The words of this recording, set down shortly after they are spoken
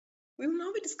We will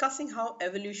now be discussing how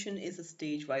evolution is a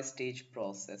stage-by-stage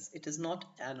process. It is not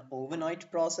an overnight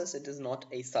process. It is not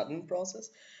a sudden process.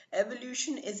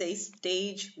 Evolution is a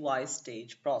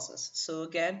stage-by-stage process. So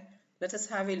again, let us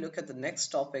have a look at the next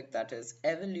topic, that is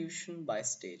evolution by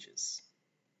stages.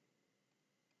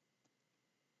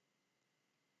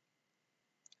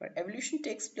 Right? Evolution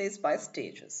takes place by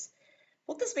stages.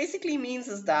 What this basically means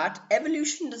is that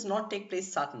evolution does not take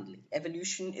place suddenly.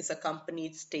 Evolution is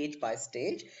accompanied stage by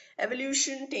stage.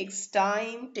 Evolution takes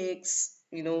time, takes,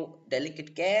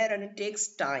 delicate care, and it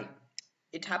takes time.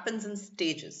 It happens in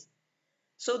stages.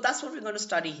 So that's what we're going to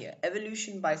study here,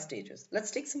 evolution by stages.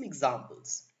 Let's take some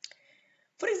examples.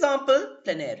 For example,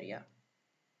 Planaria.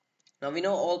 Now we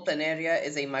know all Planaria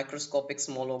is a microscopic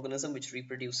small organism which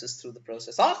reproduces through the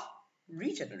process of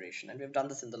regeneration, and we've done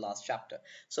this in the last chapter.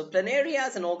 So Planaria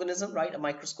is an organism, right, a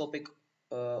microscopic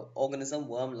organism,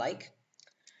 worm-like.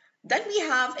 Then we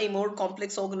have a more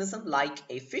complex organism like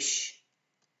a fish.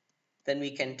 Then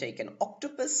we can take an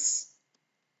octopus,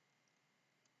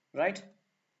 right?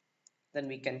 Then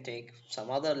we can take some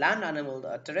other land animal,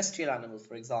 a terrestrial animal,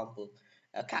 for example,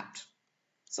 a cat.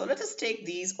 So let us take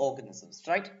these organisms,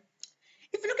 right?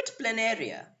 If you look at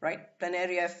Planaria, right?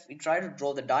 Planaria, if we try to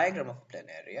draw the diagram of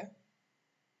Planaria,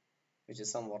 which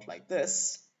is somewhat like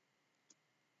this.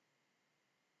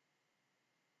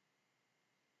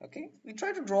 Okay, we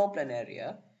try to draw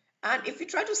Planaria, and if we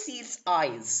try to see its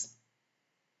eyes,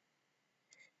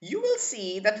 you will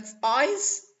see that its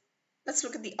eyes, let's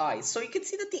look at the eyes. So you can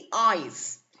see that the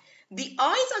eyes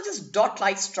are just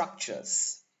dot-like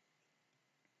structures.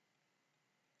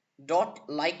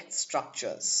 Dot-like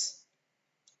structures.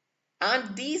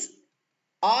 And these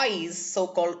eyes,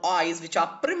 so-called eyes, which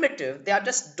are primitive, they are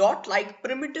just dot-like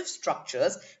primitive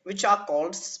structures which are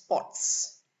called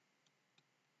spots.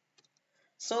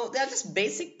 So they are just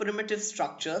basic primitive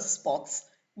structures, spots,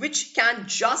 which can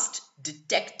just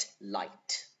detect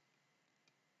light.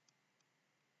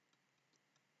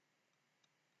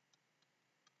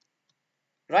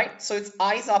 Right? So its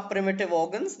eyes are primitive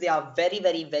organs. They are very,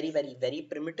 very, very, very, very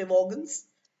primitive organs.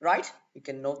 Right? You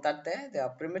can note that there. They are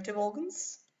primitive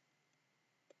organs.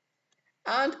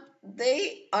 And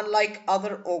they, unlike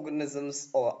other organisms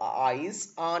or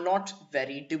eyes, are not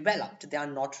very developed. They are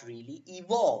not really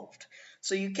evolved.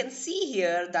 So you can see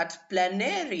here that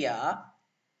Planaria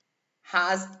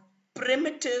has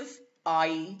primitive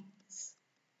eyes,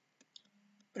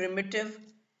 primitive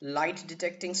light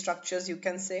detecting structures, you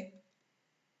can say.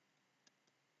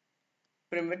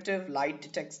 Primitive light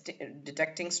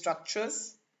detecting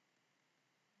structures.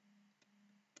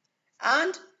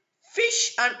 And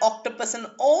fish and octopus and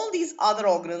all these other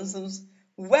organisms,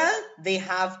 well, they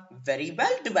have very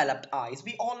well developed eyes.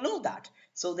 We all know that.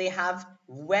 So they have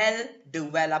well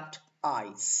developed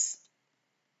eyes.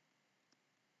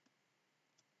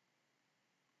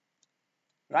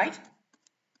 Right?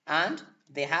 And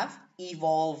they have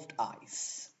evolved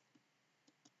eyes.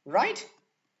 Right?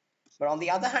 But on the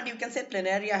other hand, you can say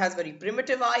Planaria has very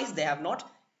primitive eyes. They have not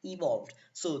evolved.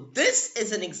 So this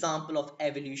is an example of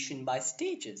evolution by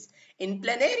stages. In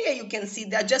Planaria, you can see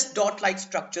they're just dot-like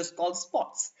structures called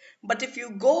spots. But if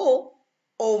you go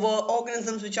over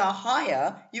organisms which are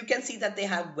higher, you can see that they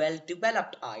have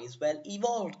well-developed eyes,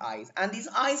 well-evolved eyes. And these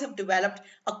eyes have developed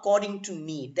according to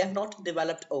need. They have not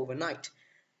developed overnight.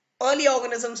 Early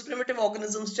organisms, primitive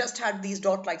organisms, just had these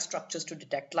dot-like structures to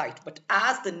detect light. But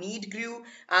as the need grew,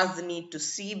 as the need to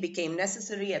see became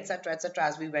necessary, etc., etc.,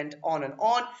 as we went on and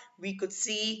on, we could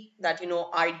see that,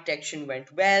 eye detection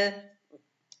went well.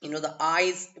 The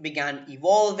eyes began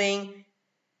evolving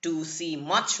to see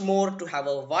much more, to have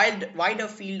a wider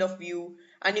field of view.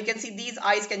 And you can see these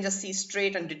eyes can just see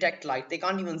straight and detect light. They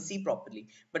can't even see properly.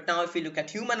 But now if you look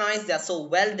at human eyes, they are so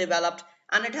well developed,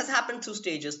 and it has happened through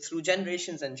stages, through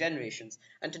generations and generations.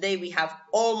 And today we have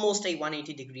almost a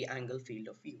 180-degree angle field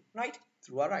of view, right,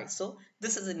 through our eyes. So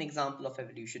this is an example of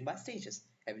evolution by stages,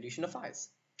 evolution of eyes.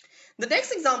 The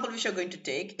next example which we are going to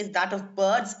take is that of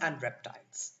birds and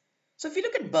reptiles. So if you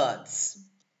look at birds,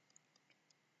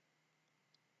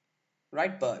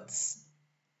 right, birds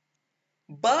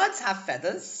have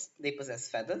feathers. They possess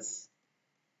feathers,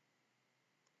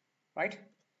 right?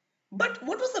 But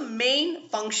what was the main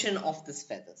function of these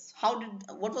feathers?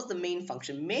 What was the main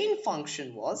function? Main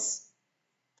function was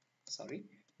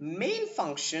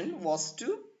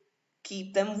to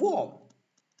keep them warm.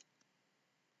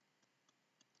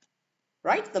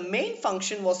 Right? The main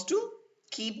function was to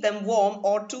keep them warm,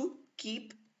 or to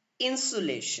keep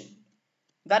insulation.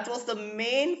 That was the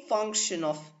main function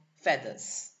of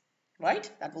feathers.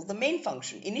 Right? That was the main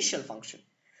function, initial function.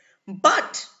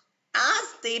 But as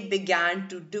they began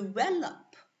to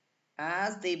develop,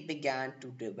 as they began to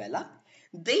develop,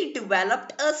 they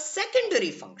developed a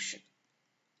secondary function.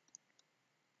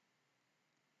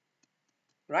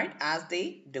 Right? As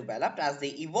they developed, as they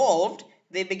evolved,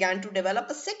 they began to develop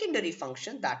a secondary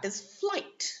function, that is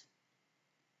flight.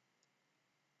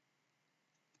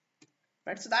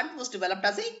 Right? So that was developed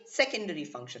as a secondary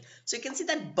function. So you can see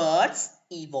that birds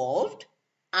evolved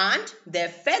and their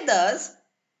feathers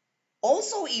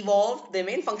also evolved. Their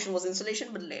main function was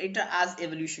insulation, but later as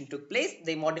evolution took place,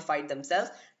 they modified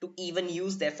themselves to even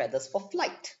use their feathers for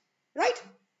flight. Right?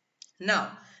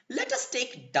 Now, let us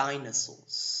take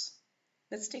dinosaurs.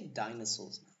 Let's take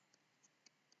dinosaurs now.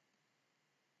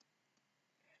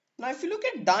 Now, if you look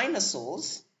at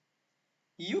dinosaurs,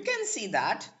 you can see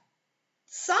that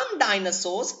some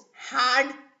dinosaurs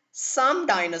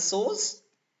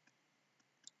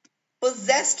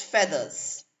possessed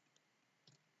feathers.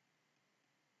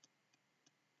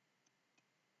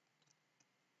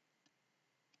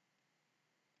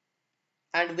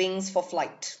 And wings for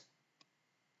flight.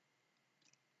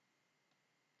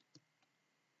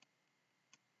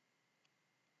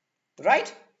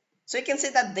 Right? So you can say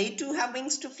that they too have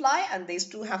wings to fly and they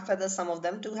too have feathers. Some of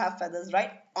them too have feathers,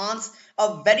 right? Ants,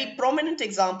 a very prominent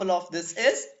example of this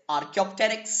is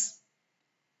Archaeopteryx.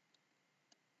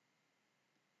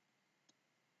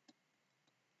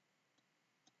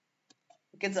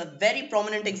 Okay, it's a very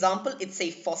prominent example. It's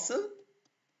a fossil.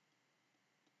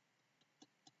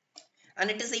 And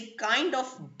it is a kind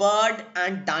of bird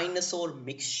and dinosaur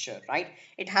mixture, right?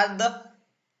 It had the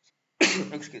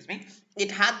excuse me,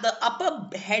 it had the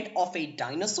upper head of a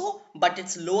dinosaur, but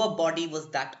its lower body was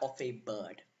that of a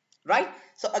bird, right?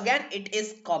 So again, it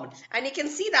is common, and you can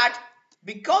see that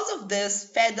because of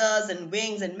this, feathers and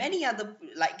wings and many other,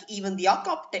 like even the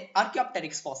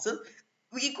Archaeopteryx fossil,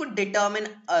 we could determine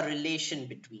a relation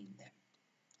between them.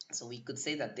 So we could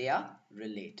say that they are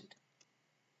related.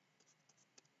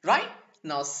 Right?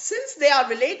 Now, since they are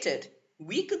related,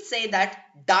 we could say that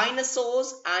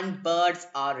dinosaurs and birds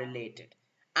are related.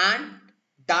 And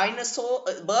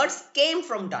birds came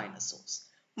from dinosaurs.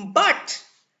 But,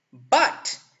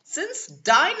 since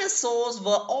dinosaurs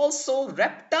were also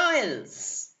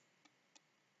reptiles,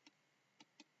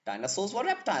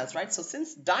 right? So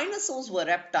since dinosaurs were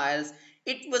reptiles,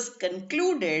 it was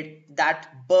concluded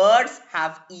that birds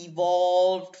have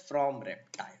evolved from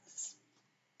reptiles.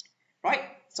 Right?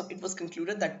 So it was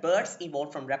concluded that birds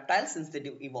evolved from reptiles since they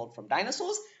evolved from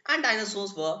dinosaurs, and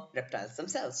dinosaurs were reptiles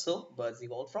themselves. So birds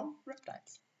evolved from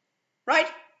reptiles. Right?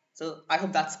 So I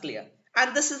hope that's clear.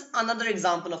 And this is another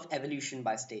example of evolution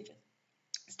by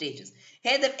stages.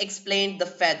 Here they've explained the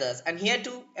feathers, and here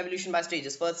too evolution by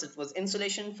stages. First it was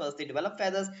insulation, first they developed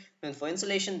feathers, then for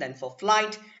insulation, then for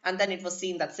flight, and then it was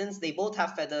seen that since they both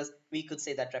have feathers, we could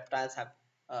say that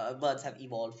birds have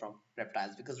evolved from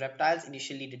reptiles, because reptiles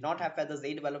initially did not have feathers.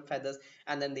 They developed feathers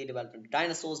and then they developed into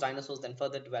dinosaurs. Dinosaurs then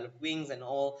further developed wings and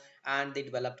all, and they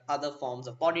developed other forms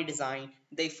of body design.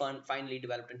 They finally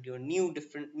developed into a new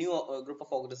group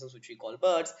of organisms which we call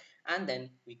birds, and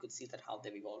then we could see that how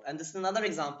they've evolved. And this is another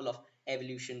example of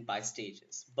evolution by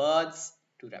stages. Birds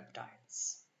to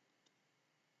reptiles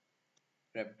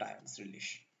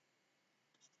relation.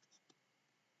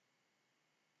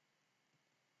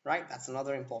 Right? That's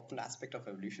another important aspect of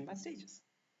evolution by stages.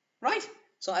 Right?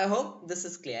 So I hope this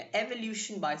is clear.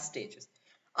 Evolution by stages.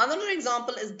 Another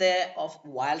example is there of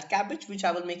wild cabbage, which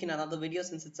I will make in another video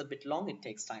since it's a bit long. It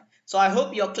takes time. So I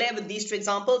hope you're clear with these two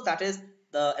examples. That is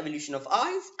the evolution of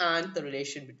eyes and the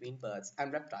relation between birds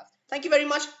and reptiles. Thank you very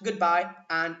much. Goodbye,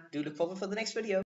 and do look forward for the next video.